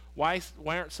is, why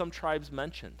aren't some tribes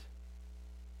mentioned?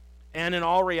 And in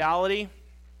all reality,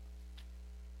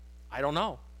 I don't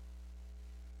know.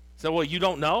 So, well, you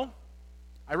don't know?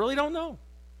 I really don't know.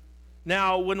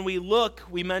 Now, when we look,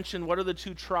 we mentioned what are the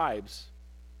 2 tribes?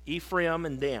 Ephraim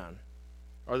and Dan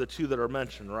are the 2 that are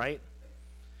mentioned, right?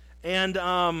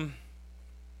 And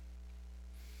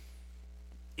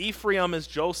Ephraim is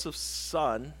Joseph's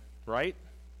son, right?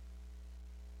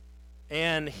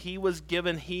 And he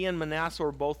and Manasseh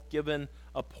were both given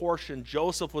a portion.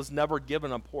 Joseph was never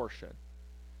given a portion.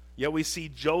 Yet we see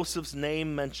Joseph's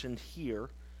name mentioned here.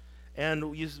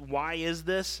 And why is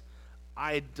this?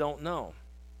 I don't know.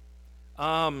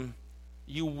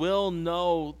 You will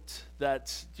note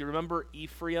that, do you remember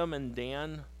Ephraim and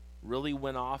Dan really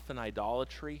went off in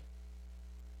idolatry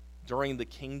during the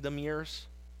kingdom years?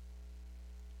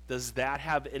 Does that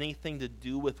have anything to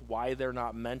do with why they're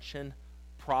not mentioned?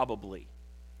 Probably.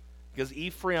 Because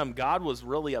Ephraim, God was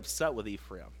really upset with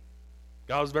Ephraim.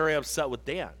 God was very upset with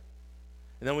Dan.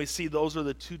 And then we see those are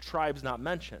the 2 tribes not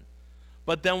mentioned.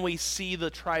 But then we see the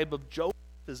tribe of Joseph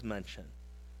is mentioned.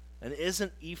 And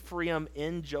isn't Ephraim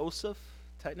in Joseph,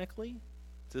 technically?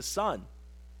 It's his son.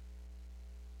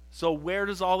 So where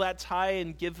does all that tie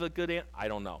and give a good answer? I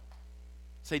don't know.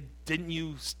 Say, didn't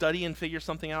you study and figure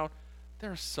something out?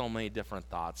 There are so many different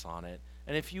thoughts on it.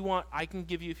 And if you want, I can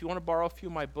give you, if you want to borrow a few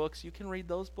of my books, you can read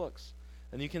those books.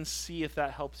 And you can see if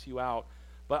that helps you out.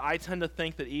 But I tend to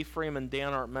think that Ephraim and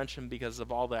Dan aren't mentioned because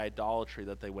of all the idolatry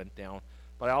that they went down.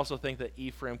 But I also think that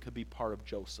Ephraim could be part of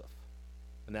Joseph.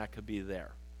 And that could be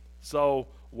there. So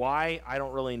why? I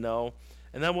don't really know.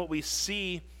 And then what we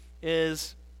see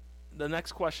is, the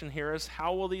next question here is,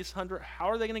 how are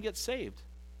they going to get saved?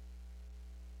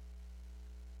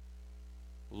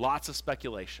 Lots of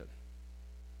speculation.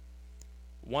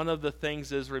 One of the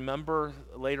things is, remember,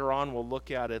 later on we'll look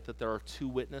at it, that there are 2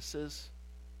 witnesses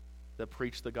that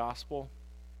preach the gospel.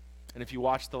 And if you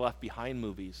watch the Left Behind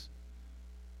movies,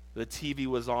 the TV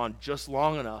was on just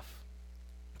long enough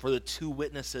for the 2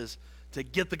 witnesses to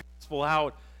get the gospel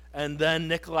out, and then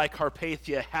Nikolai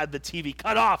Carpathia had the TV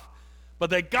cut off,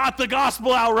 but they got the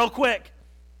gospel out real quick.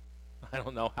 I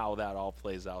don't know how that all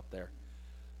plays out there.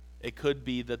 It could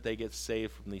be that they get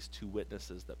saved from these 2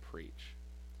 witnesses that preach.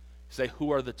 Say,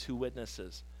 who are the 2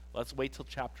 witnesses? Let's wait till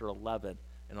chapter 11,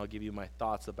 and I'll give you my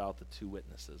thoughts about the 2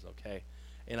 witnesses, okay?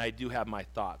 And I do have my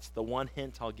thoughts. The one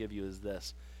hint I'll give you is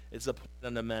this. It's appointed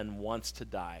unto men once to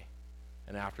die,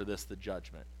 and after this the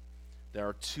judgment. There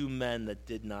are 2 men that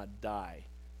did not die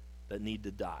that need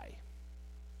to die.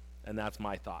 And that's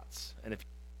my thoughts. And if you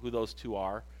know who those 2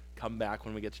 are, come back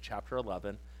when we get to chapter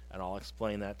 11, and I'll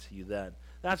explain that to you then.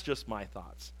 That's just my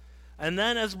thoughts. And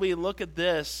then as we look at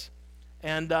this,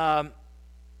 and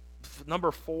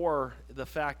number 4, the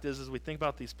fact is, as we think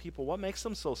about these people, what makes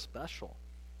them so special?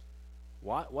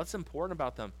 What's important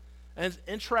about them? And it's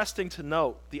interesting to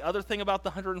note, the other thing about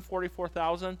the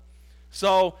 144,000,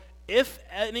 so if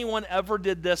anyone ever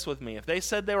did this with me, if they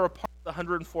said they were a part of the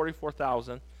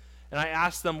 144,000, and I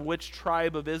asked them which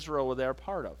tribe of Israel were they a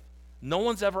part of, No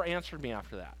one's ever answered me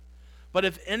after that. But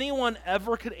if anyone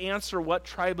ever could answer what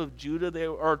tribe of Judah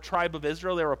or tribe of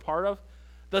Israel they were a part of,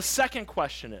 the second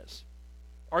question is,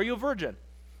 are you a virgin?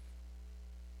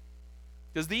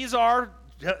 Because these are,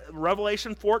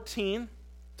 Revelation 14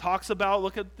 talks about,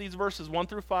 look at these verses 1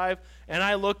 through 5. And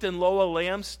I looked, and lo, a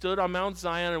lamb stood on Mount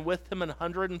Zion, and with him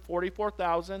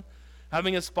 144,000,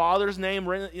 having his father's name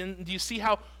written in. Do you see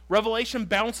how Revelation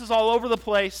bounces all over the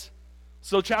place?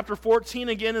 So chapter 14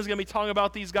 again is going to be talking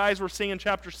about these guys we're seeing in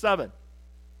chapter 7.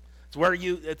 It's where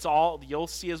you'll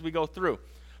see as we go through.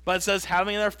 But it says,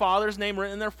 having their father's name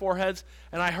written in their foreheads,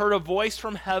 and I heard a voice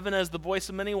from heaven as the voice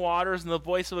of many waters and the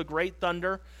voice of a great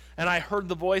thunder. And I heard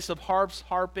the voice of harps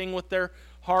harping with their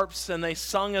harps, and they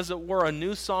sung as it were a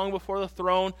new song before the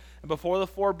throne and before the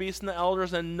four beasts and the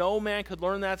elders, and no man could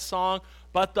learn that song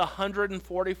but the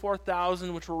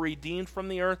 144,000 which were redeemed from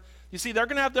the earth. You see, they're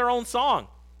going to have their own song.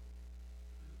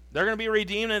 They're going to be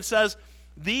redeemed, and it says,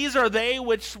 these are they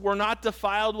which were not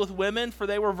defiled with women, for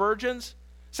they were virgins.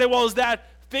 Say, well, is that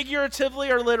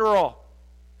figuratively or literal?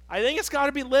 I think it's got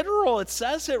to be literal. It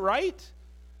says it, right?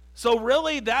 So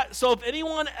really, so if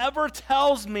anyone ever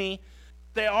tells me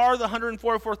they are the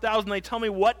 144,000, they tell me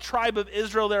what tribe of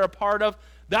Israel they're a part of,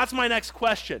 that's my next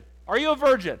question. Are you a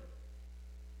virgin?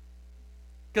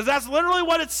 Because that's literally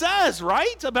what it says,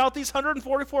 right? About these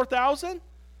 144,000.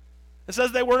 It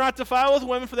says they were not defiled with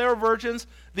women, for they were virgins.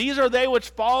 These are they which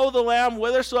follow the Lamb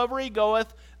whithersoever he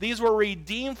goeth. These were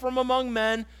redeemed from among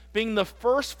men, being the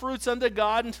first fruits unto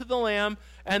God and to the Lamb.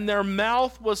 And their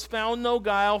mouth was found no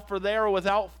guile, for they are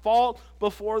without fault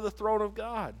before the throne of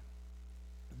God.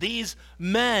 These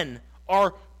men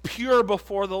are pure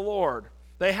before the Lord.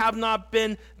 They have not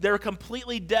been, they're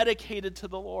completely dedicated to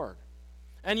the Lord.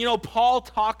 And you know, Paul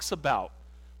talks about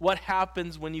what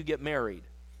happens when you get married.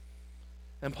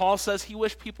 And Paul says he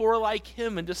wished people were like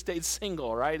him and just stayed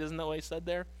single, right? Isn't that what he said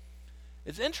there?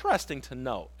 It's interesting to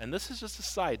note, and this is just a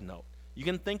side note. You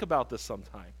can think about this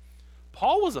sometime.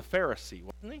 Paul was a Pharisee,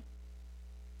 wasn't he?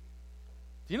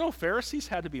 Do you know Pharisees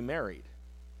had to be married?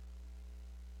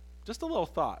 Just a little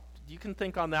thought. You can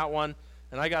think on that one,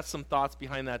 and I got some thoughts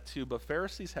behind that too, but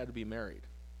Pharisees had to be married.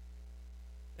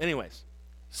 Anyways,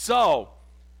 so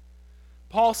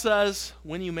Paul says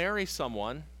when you marry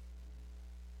someone,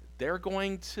 they're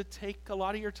going to take a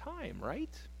lot of your time, right?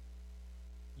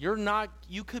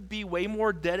 You could be way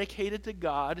more dedicated to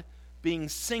God being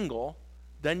single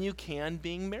than you can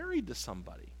being married to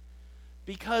somebody.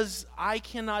 Because I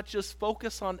cannot just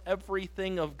focus on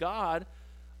everything of God.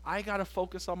 I got to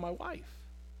focus on my wife.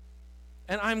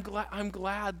 And I'm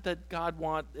glad that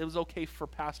it was okay for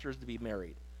pastors to be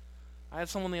married. I had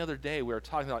someone the other day, we were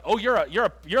talking like, oh, you're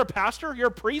a pastor? You're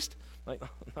a priest? I'm like,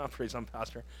 not a priest, I'm a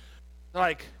pastor. They're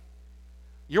like,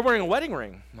 you're wearing a wedding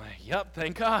ring. I'm like, yep,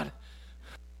 thank God.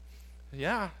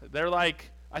 Yeah, they're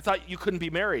like, I thought you couldn't be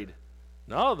married.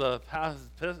 No,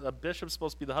 the bishop's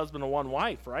supposed to be the husband of one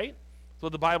wife, right? That's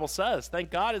what the Bible says.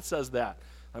 Thank God it says that.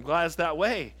 I'm glad it's that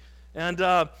way. And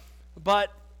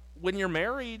but when you're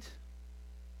married,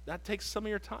 that takes some of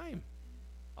your time.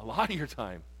 A lot of your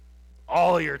time.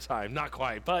 All of your time, not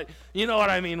quite, but you know what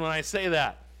I mean when I say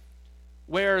that.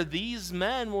 Where these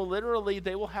men will literally,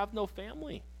 they will have no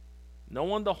family. No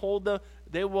one to hold them.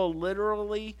 They will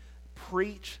literally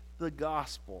preach the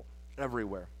gospel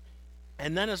everywhere.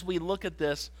 And then as we look at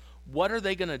this, what are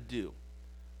they going to do?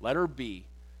 Letter B,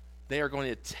 they are going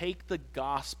to take the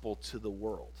gospel to the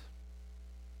world.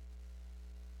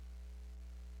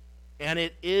 And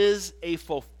it is a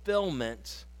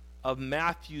fulfillment of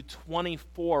Matthew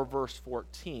 24, verse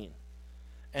 14.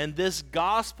 And this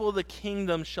gospel of the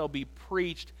kingdom shall be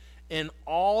preached in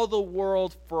all the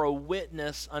world for a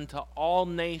witness unto all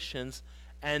nations,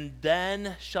 and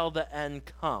then shall the end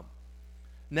come.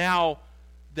 Now,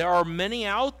 there are many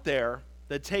out there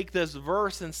that take this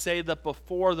verse and say that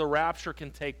before the rapture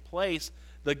can take place,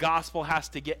 the gospel has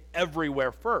to get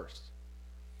everywhere first.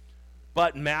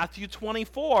 But Matthew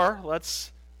 24,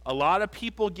 a lot of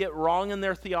people get wrong in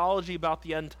their theology about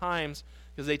the end times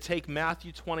because they take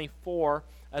Matthew 24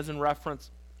 as in reference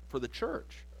for the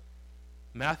church.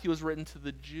 Matthew was written to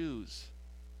the Jews.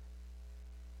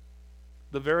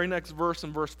 The very next verse,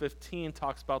 in verse 15,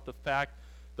 talks about the fact,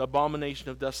 the abomination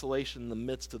of desolation in the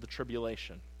midst of the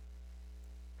tribulation.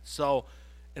 So,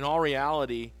 in all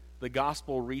reality, the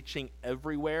gospel reaching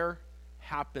everywhere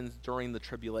happens during the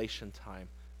tribulation time,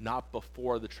 not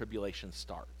before the tribulation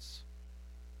starts.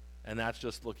 And that's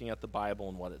just looking at the Bible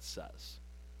and what it says.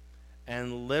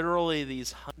 And literally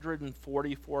these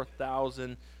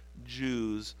 144,000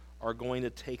 Jews are going to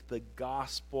take the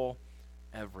gospel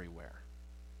everywhere.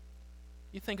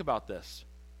 You think about this.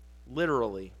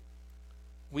 Literally,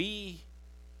 We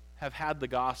have had the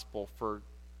gospel for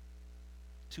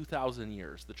 2,000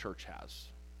 years, the church has.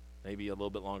 Maybe a little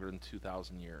bit longer than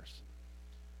 2,000 years.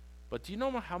 But do you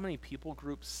know how many people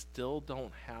groups still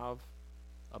don't have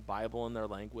a Bible in their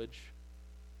language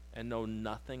and know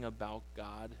nothing about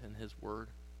God and His Word?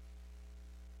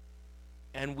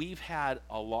 And we've had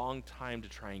a long time to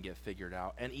try and get figured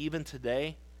out. And even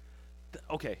today,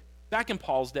 okay, back in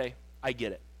Paul's day, I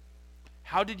get it.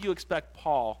 How did you expect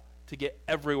Paul to get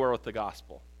everywhere with the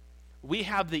gospel? We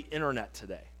have the internet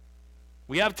today.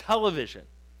 We have television.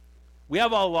 We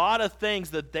have a lot of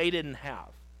things that they didn't have.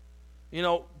 You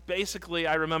know, basically,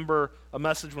 I remember a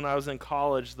message when I was in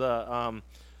college. The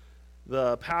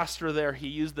pastor there, he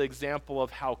used the example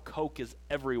of how Coke is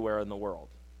everywhere in the world,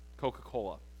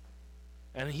 Coca-Cola.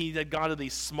 And he had gone to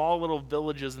these small little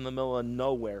villages in the middle of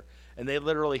nowhere, and they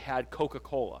literally had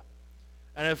Coca-Cola.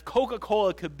 And if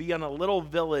Coca-Cola could be in a little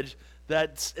village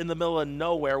that's in the middle of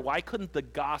nowhere, why couldn't the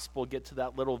gospel get to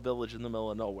that little village in the middle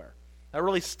of nowhere? That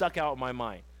really stuck out in my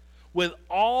mind. With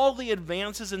all the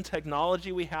advances in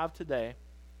technology we have today,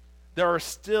 there are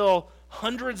still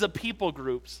hundreds of people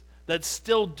groups that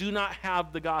still do not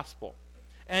have the gospel.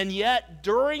 And yet,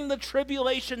 during the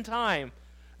tribulation time,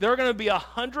 there are going to be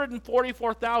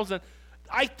 144,000.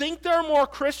 I think there are more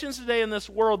Christians today in this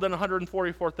world than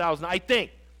 144,000.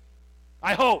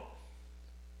 I hope.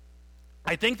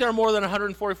 I think there are more than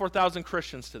 144,000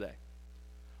 Christians today.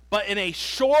 But in a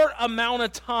short amount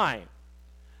of time,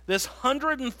 this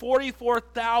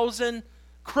 144,000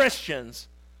 Christians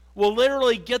will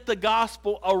literally get the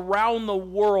gospel around the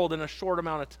world in a short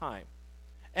amount of time.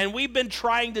 And we've been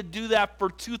trying to do that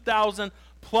for 2,000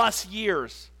 plus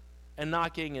years and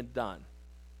not getting it done.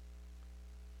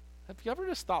 Have you ever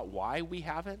just thought why we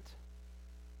haven't?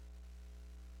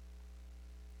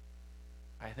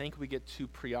 I think we get too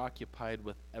preoccupied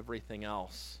with everything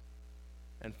else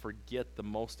and forget the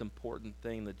most important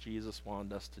thing that Jesus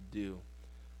wanted us to do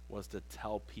was to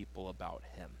tell people about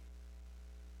Him.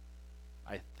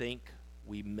 I think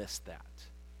we miss that.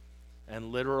 And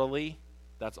literally,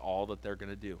 that's all that they're going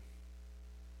to do.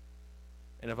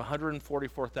 And if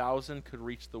 144,000 could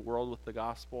reach the world with the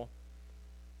gospel,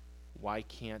 why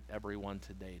can't everyone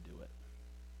today do it?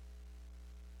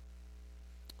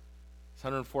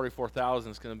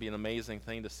 144,000 is going to be an amazing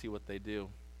thing to see what they do.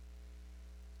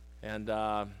 And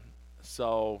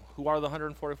so who are the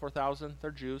 144,000?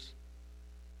 They're Jews.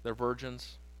 They're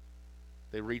virgins.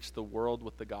 They reach the world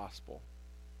with the gospel.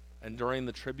 And during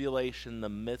the tribulation, in the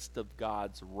midst of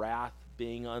God's wrath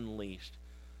being unleashed,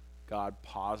 God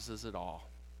pauses it all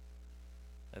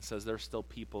and says there's still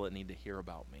people that need to hear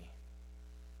about me.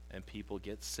 And people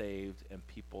get saved, and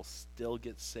people still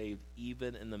get saved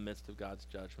even in the midst of God's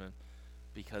judgment,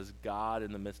 because God,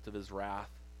 in the midst of His wrath,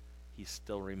 He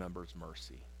still remembers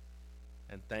mercy.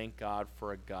 And thank God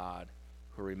for a God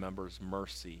who remembers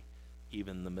mercy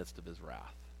even in the midst of His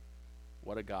wrath.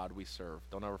 What a God we serve.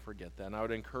 Don't ever forget that. And I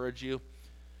would encourage you,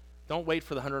 don't wait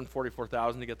for the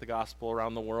 144,000 to get the gospel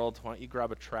around the world. Why don't you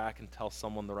grab a tract and tell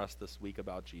someone the rest of this week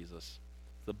about Jesus?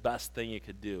 It's the best thing you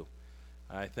could do.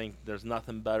 I think there's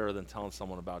nothing better than telling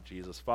someone about Jesus.